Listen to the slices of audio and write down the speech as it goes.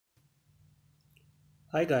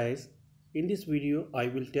Hi guys, in this video I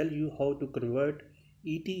will tell you how to convert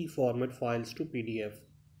ETE format files to PDF.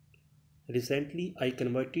 Recently I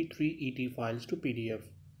converted 3 ETE files to PDF.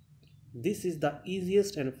 This is the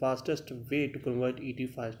easiest and fastest way to convert ETE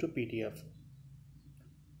files to PDF.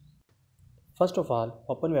 First of all,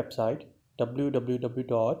 open website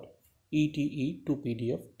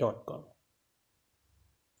www.ete2pdf.com.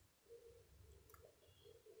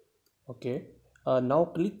 Okay, now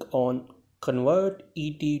click on Convert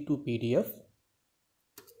ETE to PDF.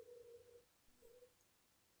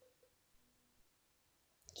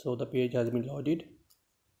 So the page has been loaded.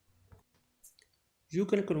 You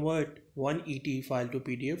can convert one ETE file to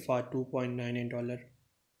PDF for $2.99.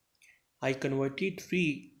 I converted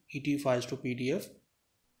 3 ETE files to PDF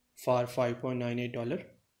for $5.98.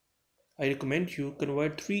 I recommend you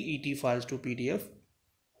convert 3 ETE files to PDF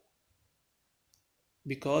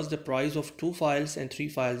because the price of 2 files and 3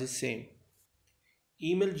 files is same.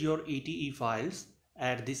 Email your ETE files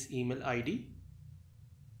at this email ID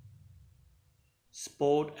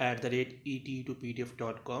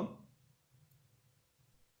support@ete2pdf.com.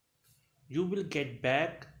 You will get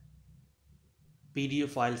back PDF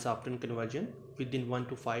files after conversion within 1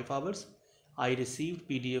 to 5 hours. I received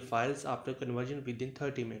PDF files after conversion within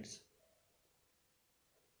 30 minutes.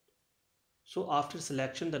 So after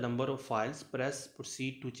selection the number of files, press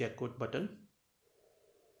proceed to checkout button.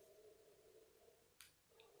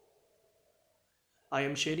 I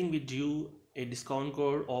am sharing with you a discount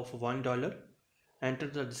code of $1. Enter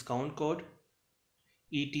the discount code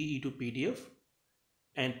ETE to PDF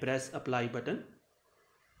and press apply button.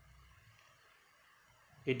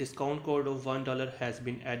 A discount code of $1 has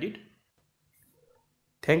been added.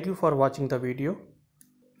 Thank you for watching the video.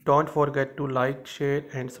 Don't forget to like, share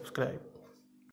and subscribe.